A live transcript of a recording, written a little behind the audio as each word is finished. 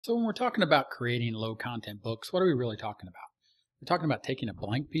So when we're talking about creating low content books, what are we really talking about? We're talking about taking a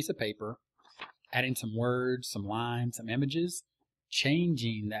blank piece of paper, adding some words, some lines, some images,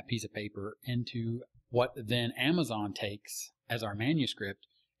 changing that piece of paper into what then Amazon takes as our manuscript,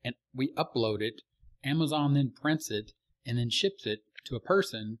 and we upload it. Amazon then prints it and then ships it to a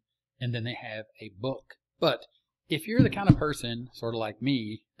person, and then they have a book. But if you're the kind of person, sort of like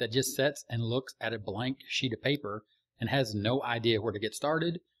me, that just sits and looks at a blank sheet of paper and has no idea where to get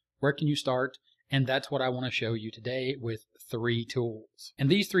started, where can you start? And that's what I want to show you today with 3 tools. And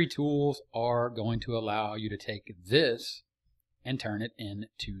these 3 tools are going to allow you to take this and turn it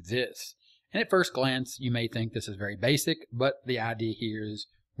into this. And at first glance, you may think this is very basic, but the idea here is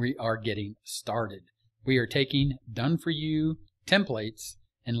we are getting started. We are taking done-for-you templates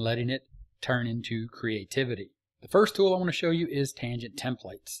and letting it turn into creativity. The first tool I want to show you is tangent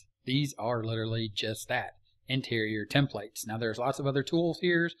templates. These are literally just that, interior templates. Now there's lots of other tools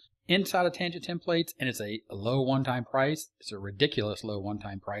here inside of tangent templates, and it's a low one-time price. It's a ridiculous low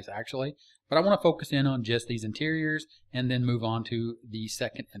one-time price actually, but I want to focus in on just these interiors and then move on to the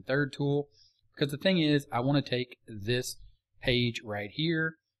second and third tool, because the thing is I want to take this page right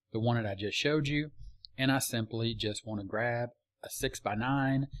here, the one that I just showed you, and I simply just want to grab a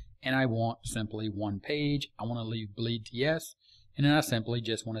 6x9 and I want simply one page. I want to leave bleed to yes, and then I simply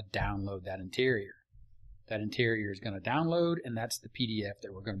just want to download that interior. That interior is going to download, and that's the PDF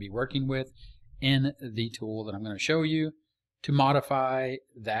that we're going to be working with in the tool that I'm going to show you to modify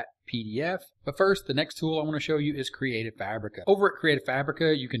that PDF. But first, the next tool I want to show you is Creative Fabrica. Over at Creative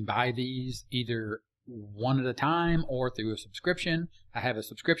Fabrica, you can buy these either one at a time or through a subscription. I have a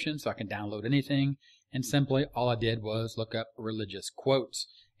subscription, so I can download anything, and simply all I did was look up religious quotes,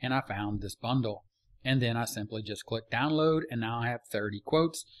 and I found this bundle. And then I simply just click download, and now I have 30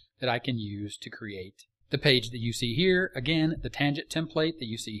 quotes that I can use to create the page that you see here. Again, the tangent template that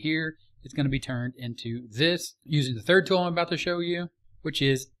you see here is going to be turned into this using the third tool I'm about to show you, which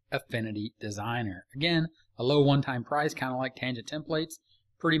is Affinity Designer. Again, a low one-time price, kind of like tangent templates,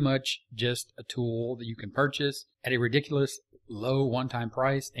 pretty much just a tool that you can purchase at a ridiculous low one-time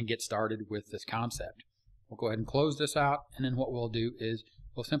price and get started with this concept. We'll go ahead and close this out, and then what we'll do is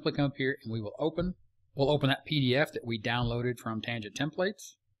we'll simply come up here and we'll open that PDF that we downloaded from tangent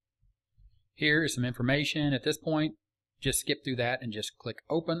templates. Here is some information. At this point, just skip through that and just click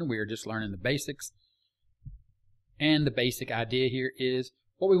open. We are just learning the basics. And the basic idea here is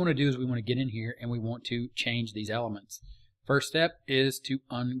what we want to do is we want to get in here and we want to change these elements. First step is to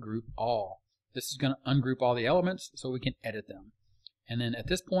ungroup all. This is going to ungroup all the elements so we can edit them. And then at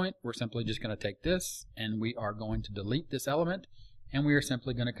this point, we're simply just going to take this and we are going to delete this element, and we are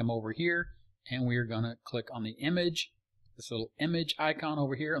simply going to come over here and we are going to click on the image, this little image icon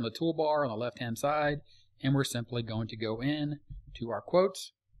over here on the toolbar on the left hand side, and we're simply going to go in to our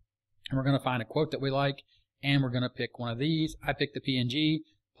quotes and we're going to find a quote that we like, and we're going to pick one of these. I picked the PNG,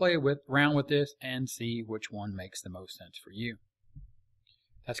 play around with this and see which one makes the most sense for you.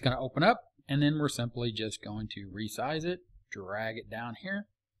 That's going to open up, and then we're simply just going to resize it, drag it down here.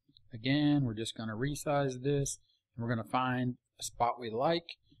 Again, we're just going to resize this, and we're going to find a spot we like,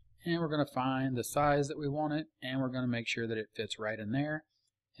 and we're going to find the size that we want it, and we're going to make sure that it fits right in there.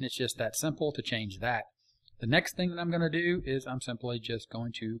 And it's just that simple to change that. The next thing that I'm going to do is I'm simply just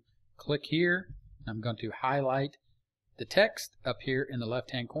going to click here. I'm going to highlight the text up here in the left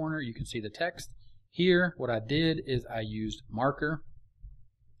hand corner. You can see the text here. What I did is I used marker.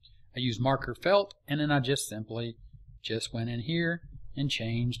 I used marker felt, and then I just simply went in here and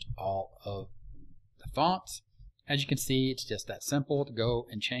changed all of the fonts. As you can see, it's just that simple to go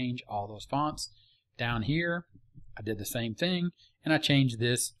and change all those fonts. Down here, I did the same thing, and I changed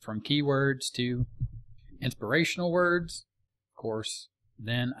this from keywords to inspirational words. Of course,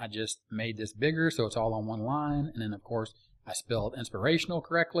 then I just made this bigger so it's all on one line, and then of course I spelled inspirational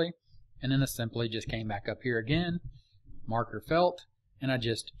correctly, and then I simply just came back up here again, marker felt, and I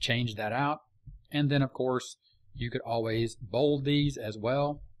just changed that out. And then of course you could always bold these as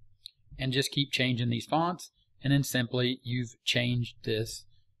well and just keep changing these fonts, and then simply you've changed this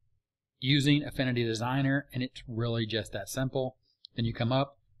using Affinity Designer, and it's really just that simple. Then you come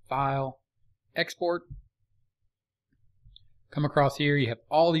up, File, Export. Come across here, you have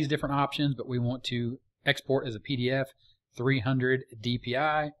all these different options, but we want to export as a PDF, 300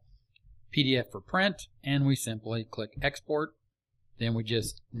 DPI, PDF for print, and we simply click Export. Then we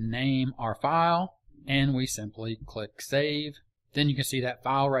just name our file, and we simply click Save. Then you can see that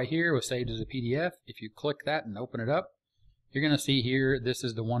file right here was saved as a PDF. If you click that and open it up, you're going to see here, this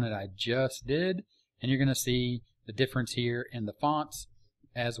is the one that I just did, and you're going to see the difference here in the fonts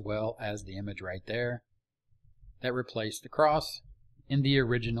as well as the image right there that replaced the cross in the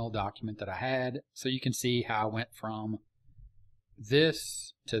original document that I had. So you can see how I went from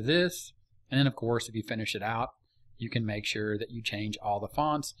this to this. And then of course, if you finish it out, you can make sure that you change all the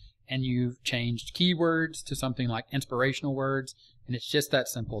fonts, and you've changed keywords to something like inspirational words. And it's just that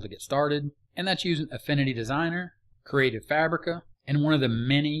simple to get started. And that's using Affinity Designer, Creative Fabrica, and one of the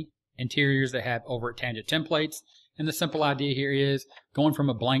many interiors they have over at Tangent Templates. And the simple idea here is going from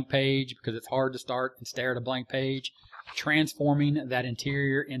a blank page, because it's hard to start and stare at a blank page, transforming that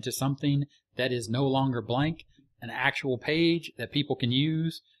interior into something that is no longer blank, an actual page that people can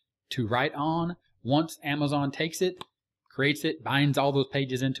use to write on. Once Amazon takes it, creates it, binds all those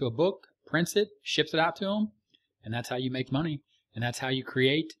pages into a book, prints it, ships it out to them, and that's how you make money. And that's how you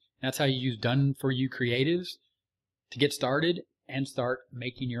create. That's how you use done-for-you creatives to get started and start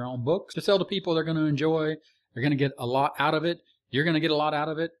making your own books to sell to people they're going to enjoy. They're going to get a lot out of it. You're going to get a lot out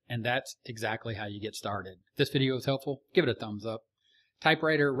of it, and that's exactly how you get started. If this video was helpful, give it a thumbs up.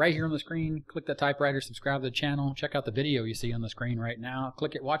 Typewriter right here on the screen. Click that typewriter, subscribe to the channel. Check out the video you see on the screen right now.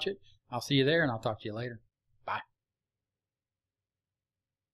 Click it, watch it. I'll see you there, and I'll talk to you later. Bye.